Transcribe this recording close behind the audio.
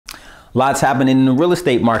Lots happening in the real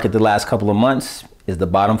estate market the last couple of months. Is the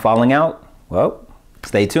bottom falling out? Well,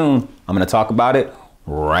 stay tuned. I'm going to talk about it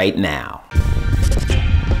right now.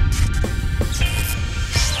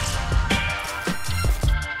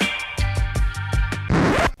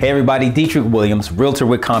 Hey everybody, Dietric Williams, realtor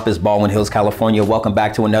with Compass, Baldwin Hills, California. Welcome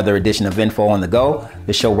back to another edition of Info on the Go,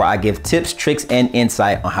 the show where I give tips, tricks, and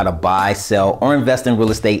insight on how to buy, sell, or invest in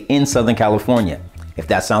real estate in Southern California. If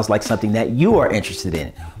that sounds like something that you are interested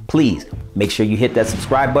in, please make sure you hit that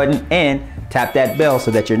subscribe button and tap that bell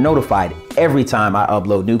so that you're notified every time I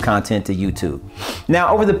upload new content to YouTube.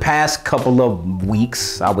 Now, over the past couple of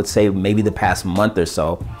weeks, I would say maybe the past month or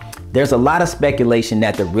so, there's a lot of speculation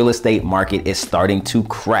that the real estate market is starting to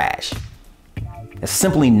crash. It's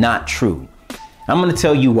simply not true. I'm going to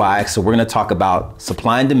tell you why. So we're going to talk about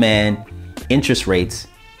supply and demand, interest rates,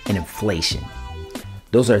 and inflation.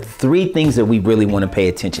 Those are three things that we really want to pay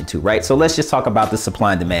attention to, right? So let's just talk about the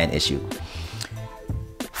supply and demand issue.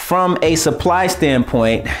 From a supply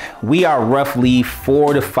standpoint, we are roughly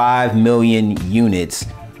 4 to 5 million units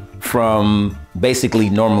from basically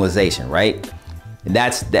normalization, right? And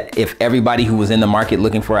that's that. If everybody who was in the market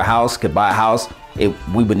looking for a house could buy a house,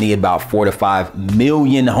 we would need about 4 to 5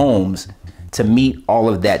 million homes to meet all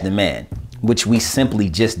of that demand, which we simply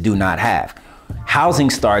just do not have. Housing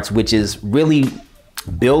starts, which is really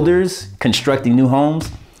builders constructing new homes,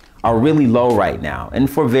 are really low right now, and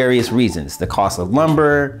for various reasons. The cost of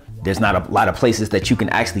lumber, there's not a lot of places that you can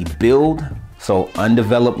actually build, so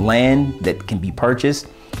undeveloped land that can be purchased,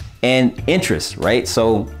 and interest, right?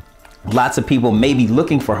 So lots of people may be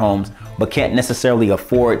looking for homes, but can't necessarily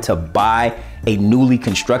afford to buy a newly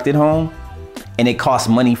constructed home, and it costs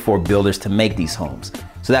money for builders to make these homes.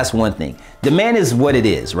 So that's one thing. Demand is what it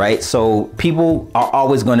is, right? So people are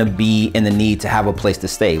always going to be in the need to have a place to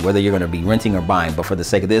stay, whether you're going to be renting or buying. But for the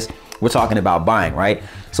sake of this, we're talking about buying, right?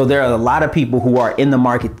 So there are a lot of people who are in the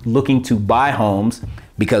market looking to buy homes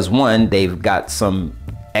because, one, they've got some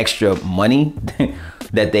extra money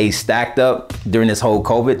that they stacked up during this whole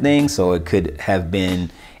COVID thing. So it could have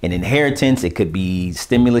been an inheritance. It could be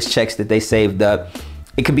stimulus checks that they saved up.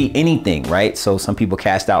 It could be anything, right? So some people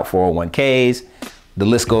cashed out 401ks. The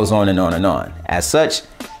list goes on and on and on. As such,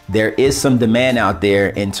 there is some demand out there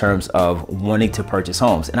in terms of wanting to purchase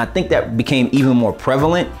homes. And I think that became even more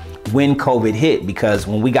prevalent when COVID hit, because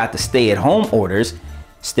when we got the stay-at-home orders,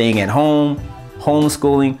 staying at home,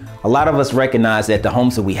 homeschooling, a lot of us recognized that the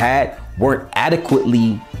homes that we had weren't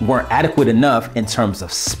adequate enough in terms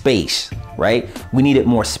of space, right? We needed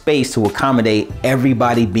more space to accommodate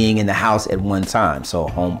everybody being in the house at one time. So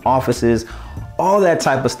home offices, all that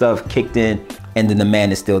type of stuff kicked in, and the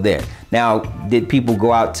demand is still there. Now, did people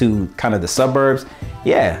go out to kind of the suburbs?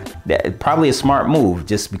 Yeah, probably a smart move,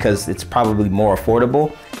 just because it's probably more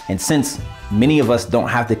affordable. And since many of us don't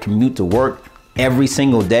have to commute to work every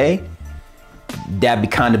single day, that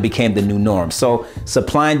kind of became the new norm. So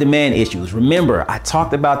supply and demand issues. Remember, I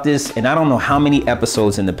talked about this and I don't know how many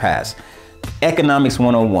episodes in the past. Economics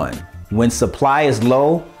 101. When supply is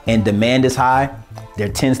low and demand is high, there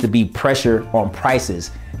tends to be pressure on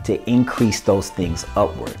prices to increase those things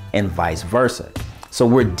upward, and vice versa. So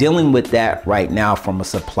we're dealing with that right now from a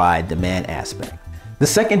supply demand aspect. The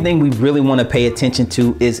second thing we really want to pay attention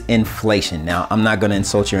to is inflation. Now, I'm not going to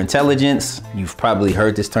insult your intelligence. You've probably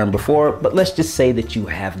heard this term before, but let's just say that you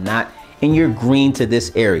have not, and you're green to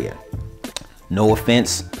this area. No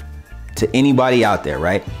offense to anybody out there,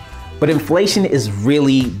 right? But inflation is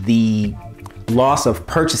really the loss of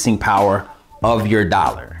purchasing power of your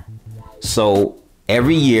dollar. So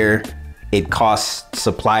every year, it costs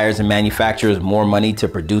suppliers and manufacturers more money to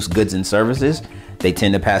produce goods and services. They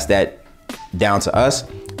tend to pass that down to us,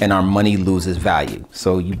 and our money loses value.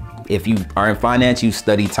 So if you are in finance, you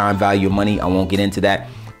study time value of money. I won't get into that.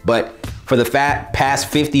 But for the past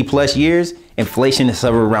 50 plus years, inflation has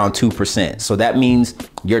hovered around 2%. So that means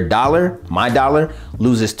your dollar, my dollar,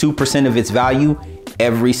 loses 2% of its value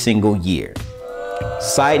every single year.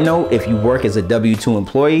 Side note, if you work as a W-2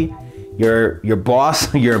 employee, your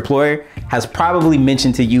boss, your employer, has probably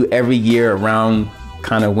mentioned to you every year around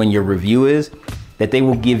kind of when your review is, that they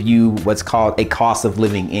will give you what's called a cost of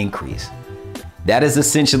living increase. That is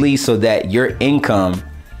essentially so that your income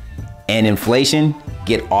and inflation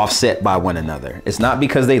get offset by one another. It's not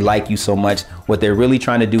because they like you so much. What they're really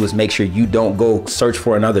trying to do is make sure you don't go search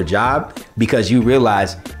for another job because you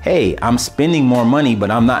realize, hey, I'm spending more money,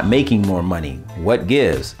 but I'm not making more money. What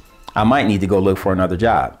gives? I might need to go look for another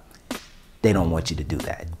job. They don't want you to do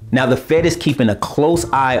that. Now, the Fed is keeping a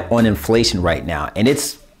close eye on inflation right now, and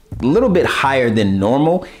it's a little bit higher than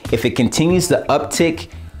normal. If it continues to uptick,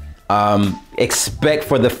 expect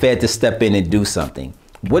for the Fed to step in and do something.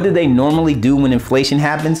 What do they normally do when inflation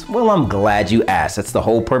happens? Well, I'm glad you asked. That's the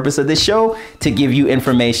whole purpose of this show, to give you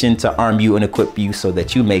information to arm you and equip you so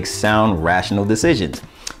that you make sound, rational decisions.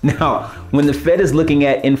 Now, when the Fed is looking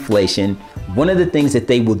at inflation, one of the things that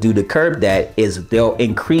they will do to curb that is they'll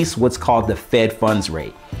increase what's called the Fed funds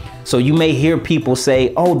rate. So you may hear people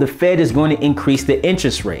say, oh, the Fed is going to increase the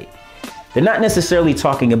interest rate. They're not necessarily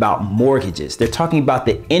talking about mortgages. They're talking about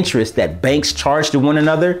the interest that banks charge to one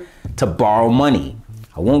another to borrow money.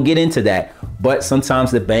 I won't get into that, but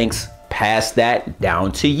sometimes the banks pass that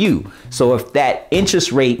down to you. So if that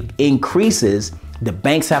interest rate increases, the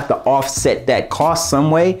banks have to offset that cost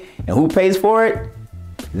some way. And who pays for it?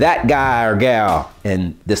 That guy or gal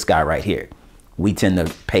and this guy right here. We tend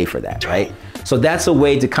to pay for that, right? So that's a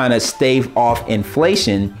way to kind of stave off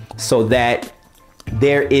inflation so that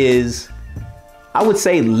there is, I would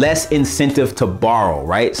say, less incentive to borrow,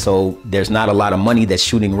 right? So there's not a lot of money that's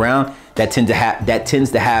shooting around that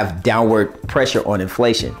tends to have downward pressure on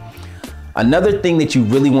inflation. Another thing that you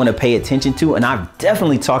really want to pay attention to, and I've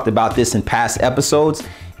definitely talked about this in past episodes,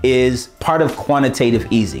 is part of quantitative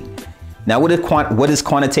easing. Now, what is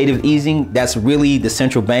quantitative easing? That's really the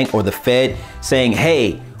central bank or the Fed saying,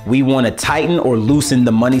 hey, we want to tighten or loosen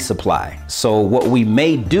the money supply. So what we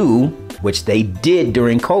may do, which they did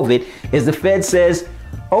during COVID, is the Fed says,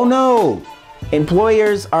 oh no,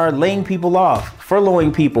 employers are laying people off,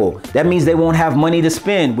 furloughing people. That means they won't have money to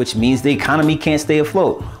spend, which means the economy can't stay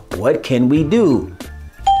afloat. What can we do?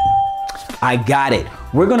 I got it.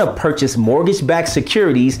 We're gonna purchase mortgage-backed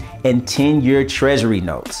securities and 10-year treasury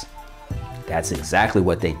notes. That's exactly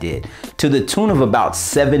what they did, to the tune of about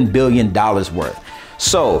 $7 billion worth.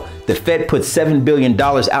 So the Fed put $7 billion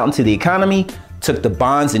out into the economy, took the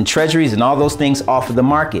bonds and treasuries and all those things off of the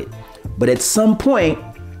market. But at some point,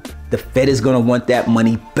 the Fed is gonna want that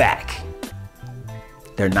money back.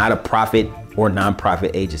 They're not a profit or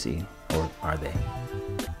nonprofit agency, or are they?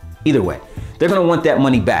 Either way, they're gonna want that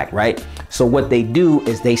money back, right? So what they do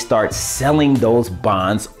is they start selling those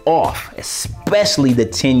bonds off, especially the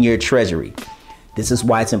 10-year treasury. This is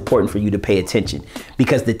why it's important for you to pay attention,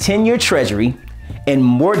 because the 10-year treasury and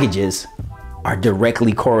mortgages are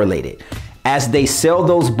directly correlated. As they sell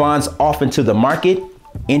those bonds off into the market,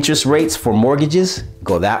 interest rates for mortgages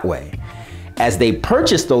go that way. As they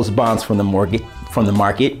purchase those bonds from the market,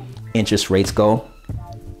 interest rates go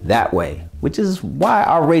that way, which is why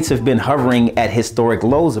our rates have been hovering at historic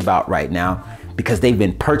lows about right now, because they've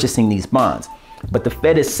been purchasing these bonds. But the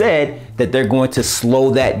Fed has said that they're going to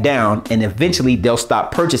slow that down and eventually they'll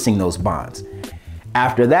stop purchasing those bonds.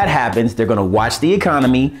 After that happens, they're going to watch the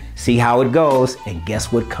economy, see how it goes, and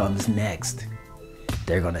guess what comes next?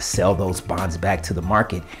 They're going to sell those bonds back to the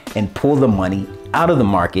market and pull the money out of the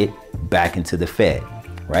market back into the Fed,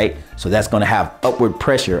 right? So that's going to have upward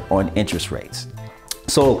pressure on interest rates.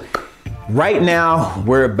 So right now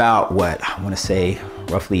we're about what I want to say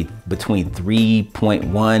roughly between 3.1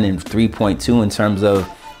 and 3.2 in terms of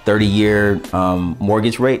 30-year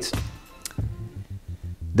mortgage rates.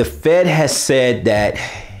 The Fed has said that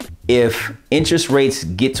if interest rates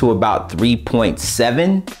get to about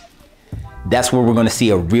 3.7, that's where we're going to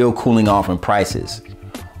see a real cooling off in prices.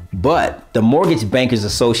 But the Mortgage Bankers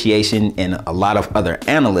Association and a lot of other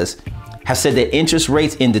analysts have said that interest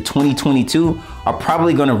rates into 2022 are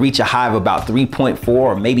probably going to reach a high of about 3.4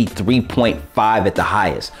 or maybe 3.5 at the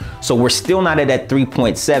highest. So we're still not at that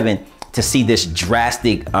 3.7 to see this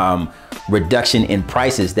drastic reduction in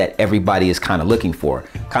prices that everybody is kind of looking for.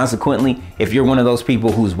 Consequently, if you're one of those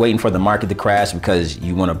people who's waiting for the market to crash because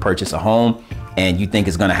you want to purchase a home and you think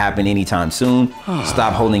it's going to happen anytime soon,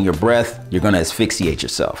 stop holding your breath. You're going to asphyxiate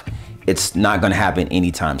yourself. It's not going to happen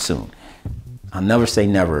anytime soon. I'll never say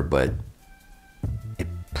never, but it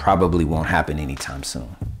probably won't happen anytime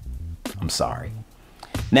soon. I'm sorry.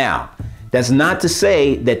 Now, that's not to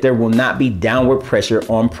say that there will not be downward pressure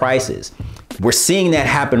on prices. We're seeing that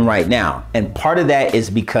happen right now. And part of that is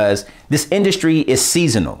because this industry is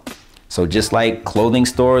seasonal. So just like clothing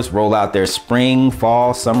stores roll out their spring,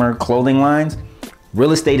 fall, summer clothing lines,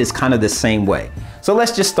 real estate is kind of the same way. So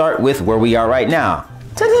let's just start with where we are right now.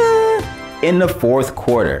 Ta-da! In the fourth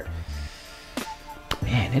quarter.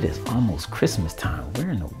 Man, it is almost Christmas time. Where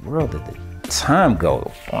in the world did the time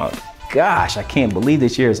go? Oh, gosh, I can't believe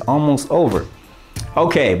this year is almost over.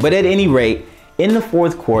 Okay, but at any rate, in the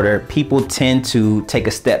fourth quarter, people tend to take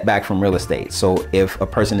a step back from real estate. So if a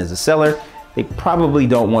person is a seller, they probably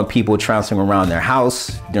don't want people trouncing around their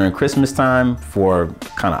house during Christmas time for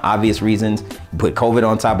kind of obvious reasons. Put COVID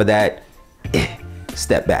on top of that,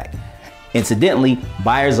 step back. Incidentally,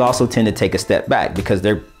 buyers also tend to take a step back because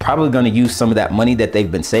they're probably going to use some of that money that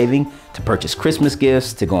they've been saving to purchase Christmas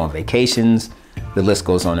gifts, to go on vacations, The list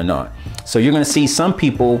goes on and on. So you're gonna see some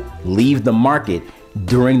people leave the market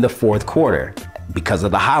during the fourth quarter because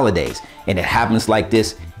of the holidays. And it happens like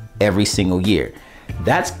this every single year.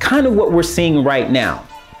 That's kind of what we're seeing right now.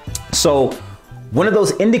 So one of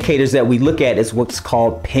those indicators that we look at is what's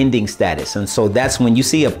called pending status. And so that's when you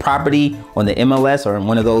see a property on the MLS or in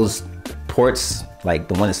one of those ports, like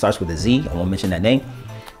the one that starts with a Z, I won't mention that name.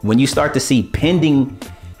 When you start to see pending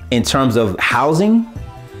in terms of housing,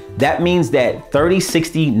 that means that 30,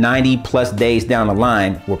 60, 90 plus days down the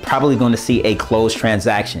line, we're probably going to see a closed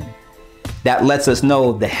transaction. That lets us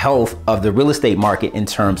know the health of the real estate market in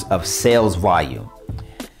terms of sales volume.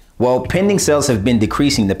 Well, pending sales have been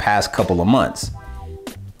decreasing the past couple of months.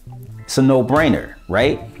 It's a no-brainer,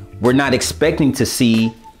 right? We're not expecting to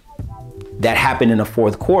see that happen in the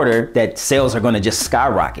fourth quarter, that sales are going to just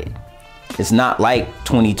skyrocket. It's not like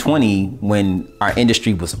 2020 when our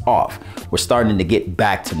industry was off. We're starting to get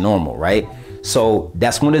back to normal, right? So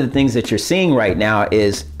that's one of the things that you're seeing right now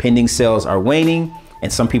is pending sales are waning.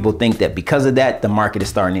 And some people think that because of that, the market is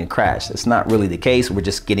starting to crash. That's not really the case. We're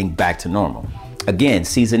just getting back to normal. Again,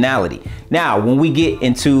 seasonality. Now, when we get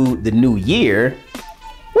into the new year,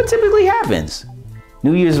 what typically happens?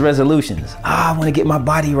 New Year's resolutions. I want to get my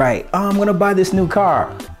body right. I'm going to buy this new car.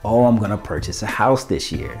 I'm going to purchase a house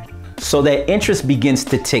this year. So that interest begins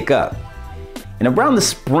to tick up. And around the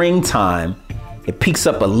springtime, it peaks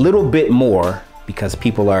up a little bit more because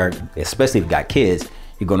people are, especially if you've got kids,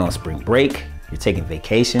 you're going on spring break, you're taking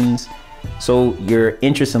vacations. So your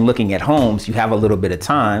interest in looking at homes, you have a little bit of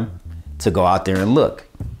time to go out there and look.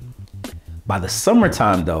 By the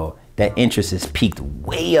summertime though, that interest is peaked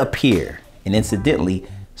way up here. And incidentally,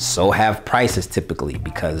 so have prices typically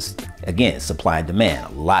because again, supply and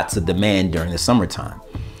demand, lots of demand during the summertime.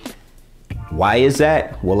 Why is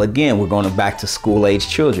that? Well, again, we're going back to school age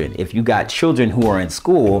children. If you got children who are in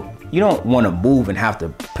school, you don't want to move and have to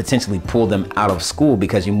potentially pull them out of school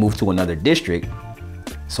because you moved to another district.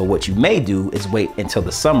 So what you may do is wait until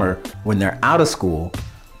the summer when they're out of school,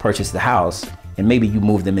 purchase the house, and maybe you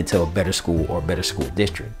move them into a better school or a better school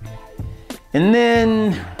district. And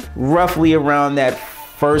then roughly around that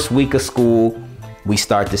first week of school, we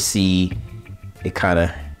start to see it kind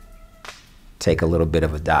of take a little bit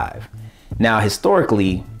of a dive. Now,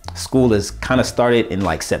 historically, school has kind of started in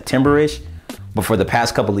like September-ish, but for the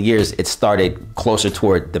past couple of years, it started closer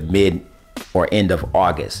toward the mid or end of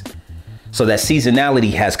August. So that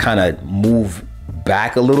seasonality has kind of moved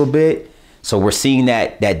back a little bit. So we're seeing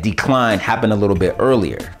that decline happen a little bit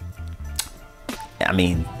earlier. I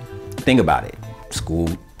mean, think about it. School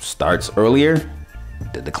starts earlier,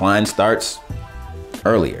 the decline starts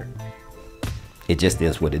earlier. It just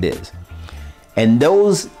is what it is. And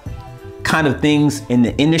those kind of things in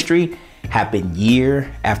the industry happen year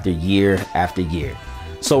after year after year.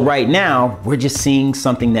 So right now, we're just seeing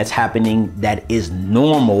something that's happening that is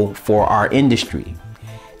normal for our industry.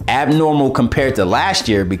 Abnormal compared to last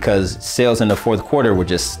year because sales in the fourth quarter were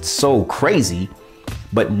just so crazy,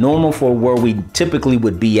 but normal for where we typically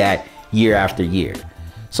would be at year after year.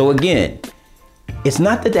 So again, it's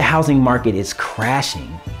not that the housing market is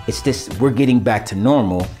crashing, it's just we're getting back to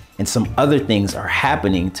normal and some other things are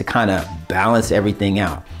happening to kind of balance everything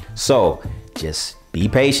out. So just be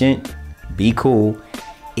patient, be cool.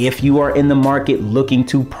 If you are in the market looking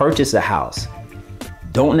to purchase a house,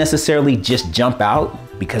 don't necessarily just jump out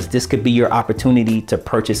because this could be your opportunity to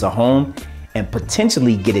purchase a home and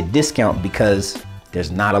potentially get a discount because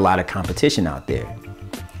there's not a lot of competition out there.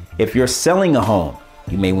 If you're selling a home,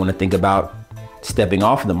 you may want to think about stepping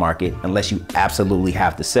off the market unless you absolutely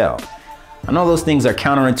have to sell. I know those things are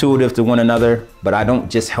counterintuitive to one another, but I don't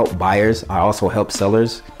just help buyers, I also help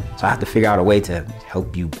sellers. So I have to figure out a way to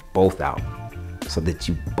help you both out so that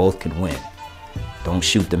you both can win. Don't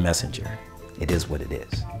shoot the messenger. It is what it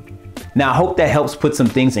is. Now, I hope that helps put some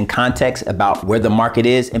things in context about where the market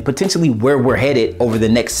is and potentially where we're headed over the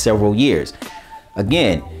next several years.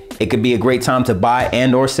 Again, it could be a great time to buy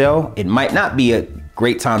and or sell. It might not be a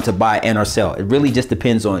great time to buy and or sell. It really just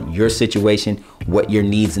depends on your situation, what your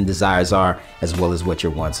needs and desires are, as well as what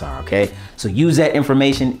your wants are, okay? So use that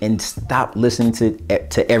information and stop listening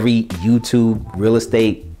to every YouTube real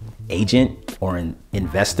estate agent or an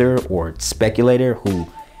investor or speculator who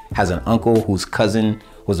has an uncle whose cousin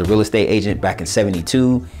was a real estate agent back in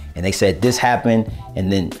 '72 and they said this happened,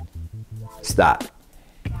 and then stop.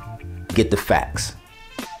 Get the facts,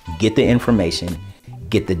 get the information,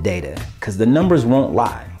 get the data, because the numbers won't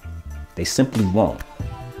lie. They simply won't.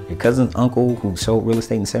 Your cousin's uncle who sold real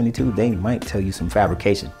estate in '72, they might tell you some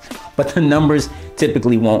fabrication, but the numbers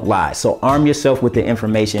typically won't lie. So arm yourself with the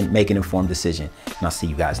information, make an informed decision, and I'll see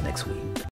you guys next week.